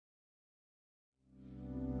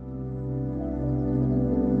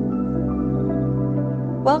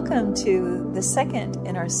Welcome to the second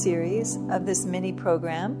in our series of this mini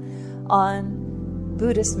program on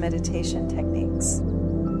Buddhist meditation techniques.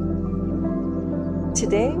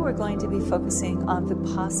 Today we're going to be focusing on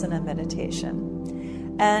Vipassana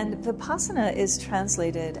meditation. And Vipassana is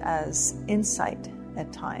translated as insight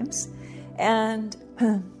at times. And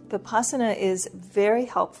Vipassana is very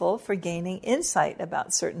helpful for gaining insight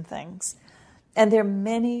about certain things. And there are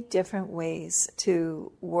many different ways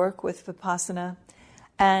to work with Vipassana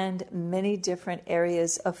and many different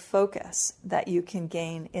areas of focus that you can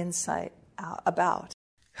gain insight about.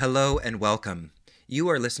 Hello and welcome. You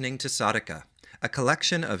are listening to Sadhaka, a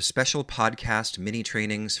collection of special podcast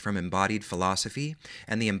mini-trainings from Embodied Philosophy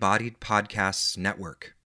and the Embodied Podcasts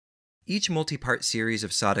Network. Each multi-part series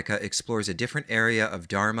of Sadhaka explores a different area of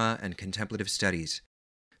Dharma and contemplative studies.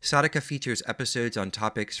 Sadhaka features episodes on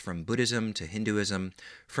topics from Buddhism to Hinduism,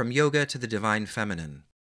 from yoga to the divine feminine.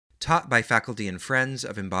 Taught by faculty and friends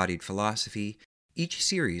of Embodied Philosophy, each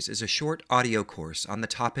series is a short audio course on the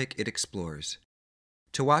topic it explores.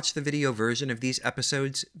 To watch the video version of these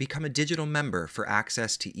episodes, become a digital member for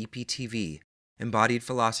access to EPTV, Embodied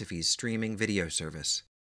Philosophy's streaming video service.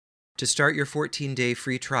 To start your 14-day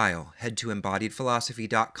free trial, head to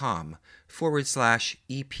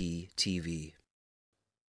embodiedphilosophy.com/EPTV.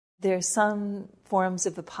 There are some forms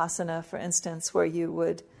of Vipassana, for instance, where you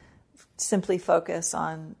would simply focus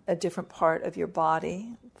on a different part of your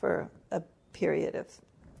body for a period of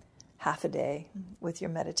half a day with your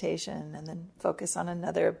meditation, and then focus on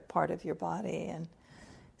another part of your body and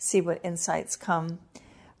see what insights come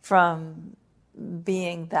from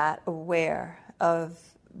being that aware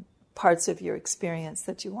of parts of your experience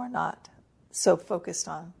that you are not so focused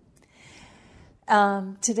on.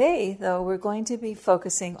 Today, though, we're going to be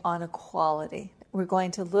focusing on a quality. We're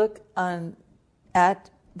going to look at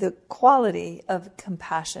the quality of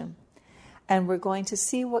compassion. And we're going to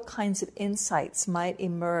see what kinds of insights might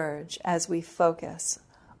emerge as we focus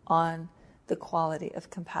on the quality of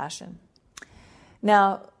compassion.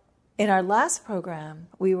 Now, in our last program,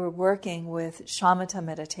 we were working with shamatha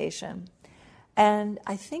meditation. And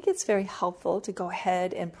I think it's very helpful to go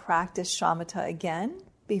ahead and practice shamatha again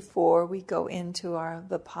before we go into our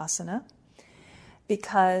Vipassana,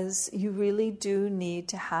 because you really do need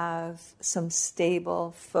to have some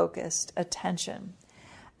stable, focused attention.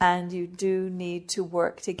 And you do need to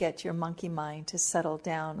work to get your monkey mind to settle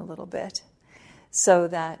down a little bit so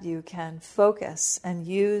that you can focus and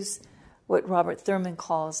use what Robert Thurman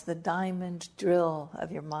calls the diamond drill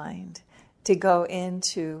of your mind to go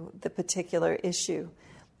into the particular issue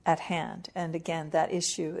at hand. And again, that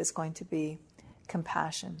issue is going to be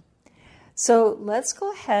compassion. So let's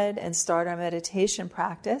go ahead and start our meditation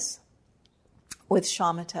practice with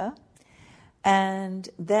shamatha. And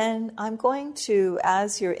then I'm going to,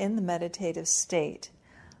 as you're in the meditative state,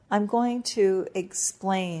 I'm going to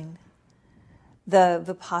explain the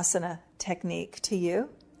Vipassana technique to you.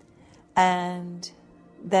 And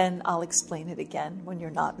then I'll explain it again when you're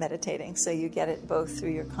not meditating. So you get it both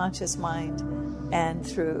through your conscious mind and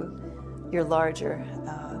through your larger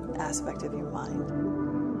aspect of your mind.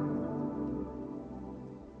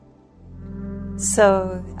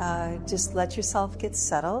 So just let yourself get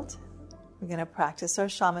settled. We're going to practice our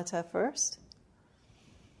shamatha first.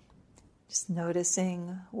 Just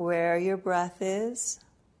noticing where your breath is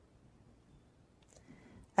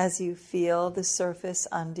as you feel the surface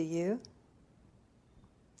under you.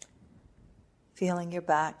 Feeling your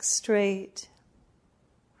back straight,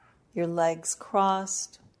 your legs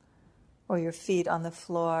crossed, or your feet on the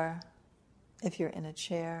floor if you're in a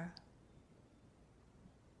chair.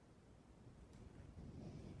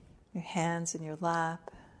 Your hands in your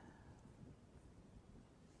lap.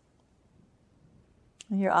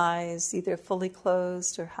 And your eyes either fully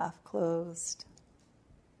closed or half closed.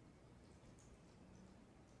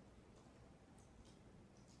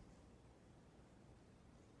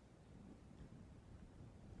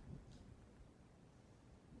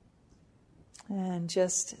 And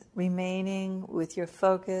just remaining with your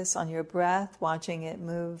focus on your breath, watching it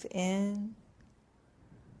move in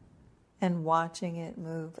and watching it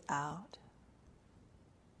move out.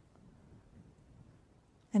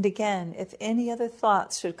 And again, if any other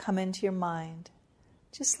thoughts should come into your mind,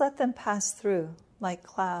 just let them pass through like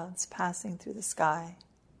clouds passing through the sky.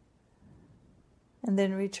 And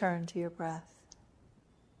then return to your breath.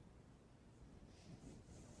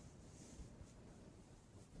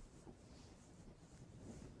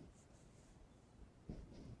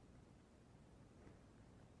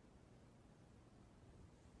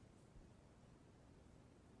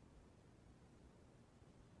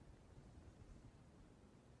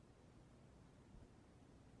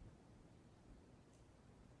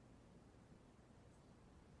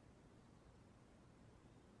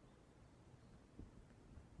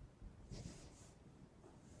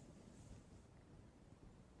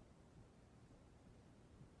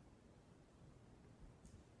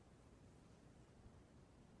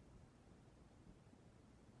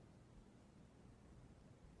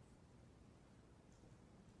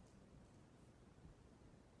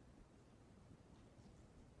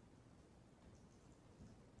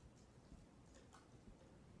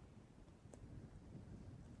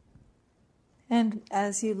 And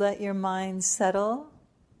as you let your mind settle,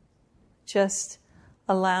 just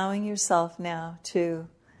allowing yourself now to,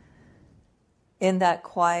 in that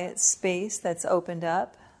quiet space that's opened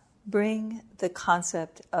up, bring the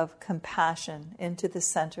concept of compassion into the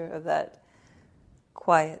center of that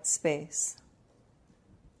quiet space.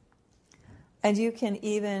 And you can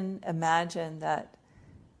even imagine that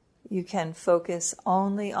you can focus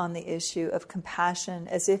only on the issue of compassion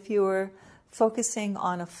as if you were focusing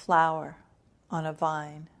on a flower on a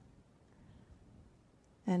vine.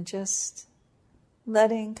 And just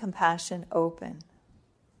letting compassion open.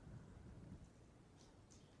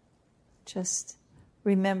 Just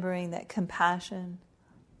remembering that compassion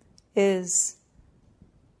is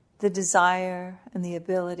the desire and the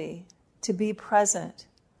ability to be present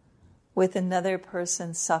with another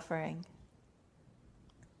person's suffering,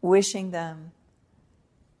 wishing them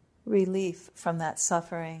relief from that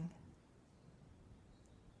suffering,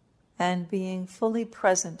 and being fully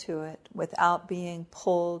present to it without being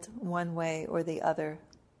pulled one way or the other.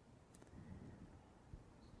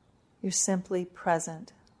 You're simply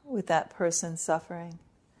present with that person's suffering.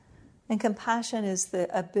 And compassion is the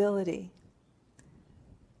ability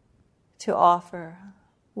to offer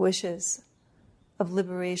wishes of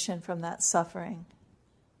liberation from that suffering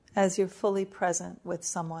as you're fully present with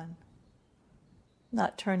someone,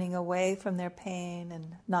 not turning away from their pain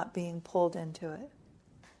and not being pulled into it.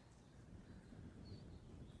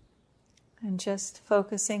 And just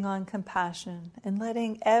focusing on compassion and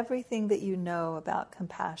letting everything that you know about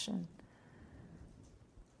compassion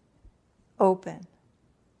open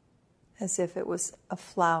as if it was a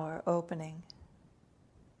flower opening.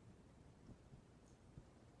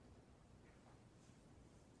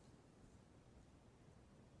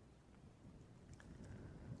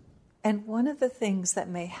 And one of the things that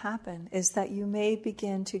may happen is that you may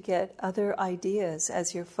begin to get other ideas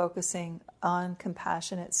as you're focusing on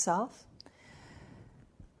compassion itself.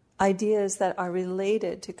 Ideas that are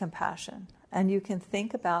related to compassion. And you can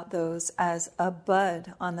think about those as a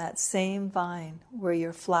bud on that same vine where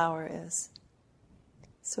your flower is.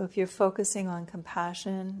 So if you're focusing on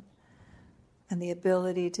compassion and the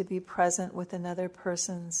ability to be present with another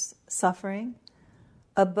person's suffering,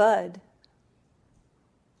 a bud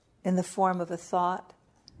in the form of a thought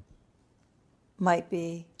might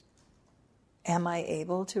be, am I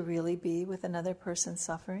able to really be with another person's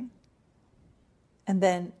suffering? And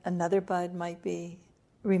then another bud might be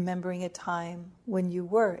remembering a time when you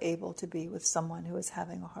were able to be with someone who was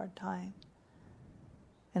having a hard time.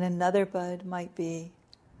 And another bud might be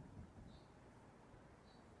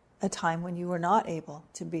a time when you were not able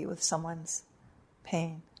to be with someone's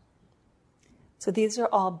pain. So these are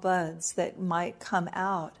all buds that might come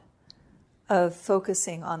out of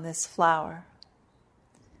focusing on this flower.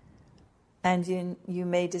 And you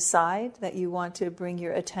may decide that you want to bring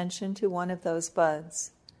your attention to one of those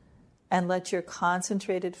buds and let your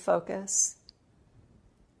concentrated focus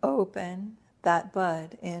open that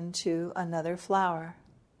bud into another flower.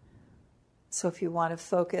 So if you want to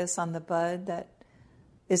focus on the bud that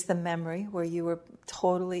is the memory where you were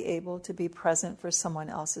totally able to be present for someone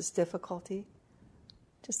else's difficulty,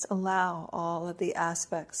 just allow all of the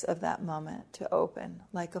aspects of that moment to open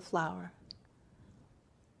like a flower.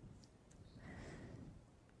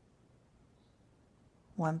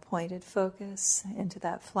 One pointed focus into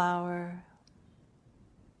that flower,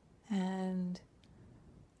 and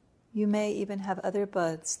you may even have other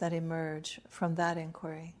buds that emerge from that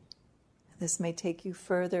inquiry. This may take you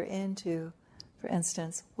further into, for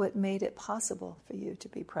instance, what made it possible for you to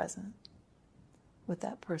be present with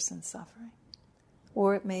that person's suffering.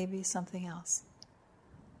 Or it may be something else.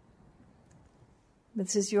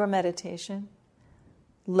 This is your meditation.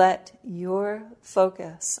 Let your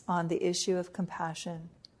focus on the issue of compassion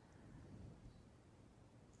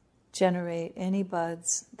generate any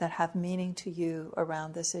buds that have meaning to you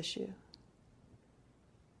around this issue.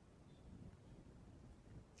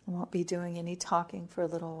 I won't be doing any talking for a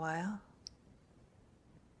little while.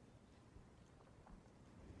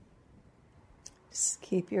 Just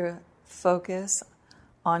keep your focus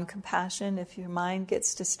on compassion. If your mind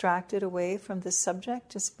gets distracted away from the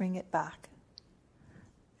subject, just bring it back.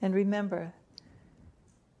 And remember,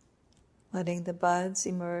 letting the buds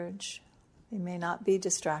emerge. They may not be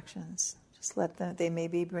distractions. Just let them, they may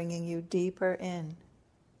be bringing you deeper in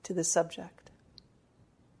to the subject.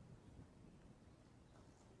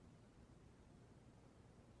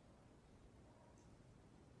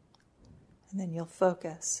 And then you'll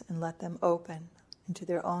focus and let them open into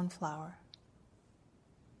their own flower.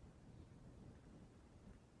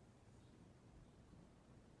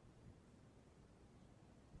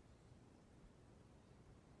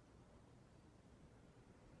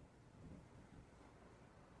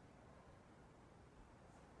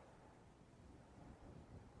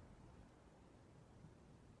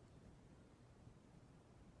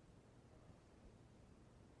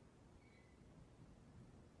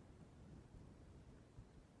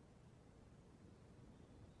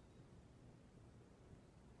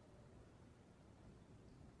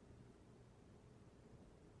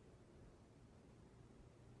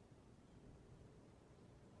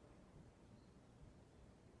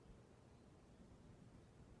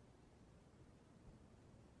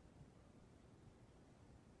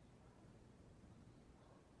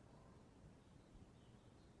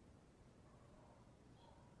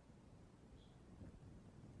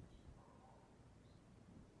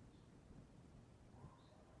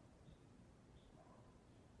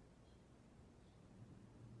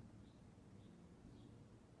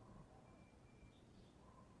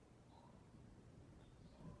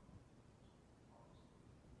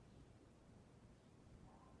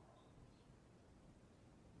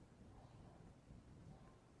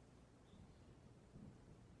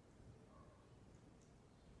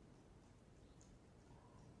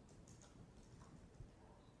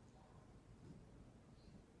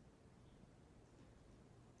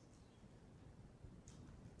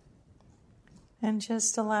 And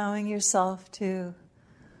just allowing yourself to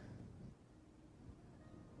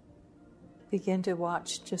begin to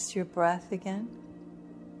watch just your breath again.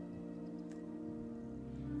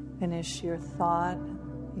 Finish your thought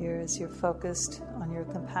as you're focused on your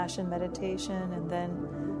compassion meditation, and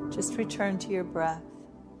then just return to your breath.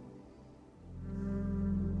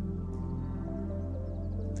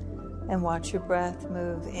 And watch your breath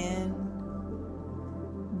move in,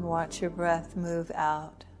 and watch your breath move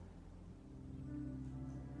out.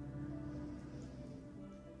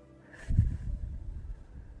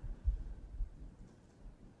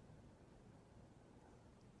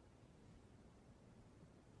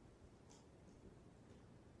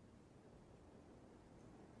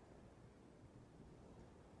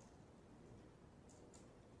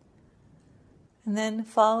 And then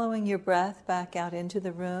following your breath back out into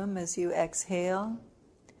the room as you exhale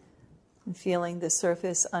and feeling the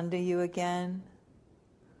surface under you again.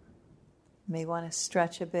 You may want to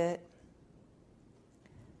stretch a bit.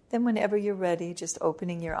 Then whenever you're ready, just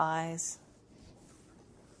opening your eyes.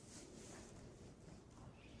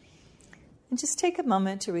 And just take a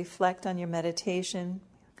moment to reflect on your meditation,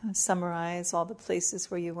 kind of summarize all the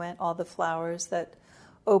places where you went, all the flowers that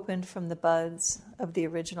opened from the buds of the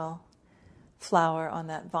original flower on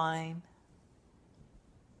that vine.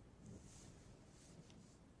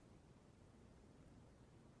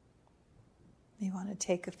 You want to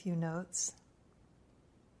take a few notes.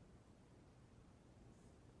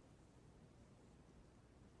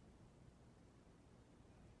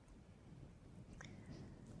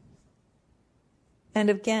 And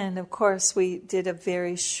again, of course, we did a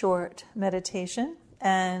very short meditation,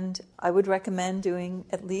 and I would recommend doing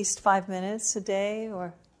at least 5 minutes a day,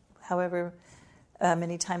 or however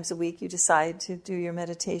many times a week you decide to do your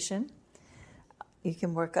meditation. You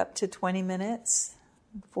can work up to 20 minutes,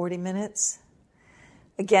 40 minutes.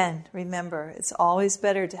 Again, remember, it's always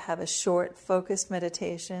better to have a short, focused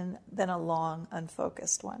meditation than a long,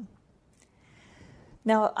 unfocused one.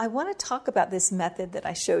 Now, I want to talk about this method that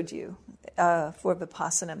I showed you for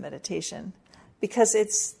Vipassana meditation, because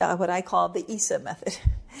it's what I call the ISA method,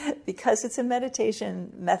 because it's a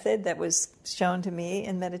meditation method that was shown to me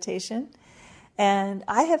in meditation. And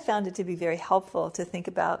I have found it to be very helpful to think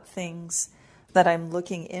about things that I'm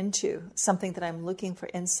looking into, something that I'm looking for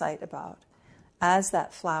insight about as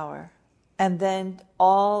that flower. And then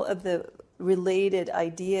all of the related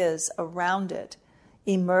ideas around it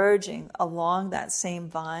emerging along that same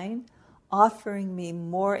vine, offering me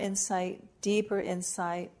more insight, deeper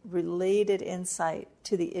insight, related insight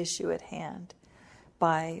to the issue at hand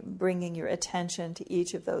by bringing your attention to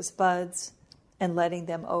each of those buds and letting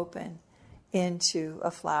them open into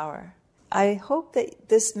a flower. I hope that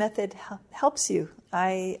this method helps you.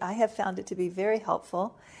 I have found it to be very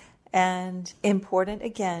helpful and important,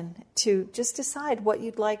 again, to just decide what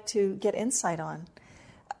you'd like to get insight on.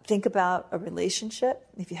 Think about a relationship.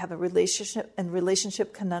 If you have a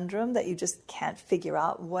relationship conundrum that you just can't figure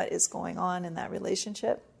out what is going on in that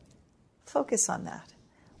relationship, focus on that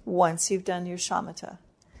once you've done your shamatha.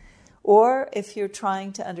 Or if you're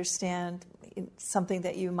trying to understand something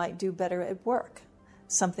that you might do better at work,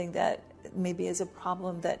 something that maybe is a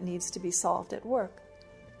problem that needs to be solved at work,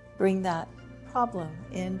 bring that problem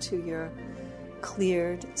into your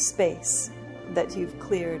cleared space that you've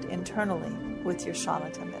cleared internally with your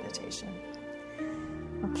shamatha meditation.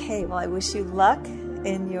 Okay, well, I wish you luck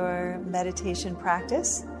in your meditation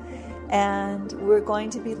practice. And we're going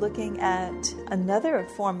to be looking at another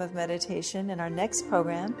form of meditation in our next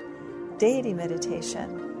program, deity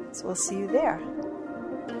meditation. So we'll see you there.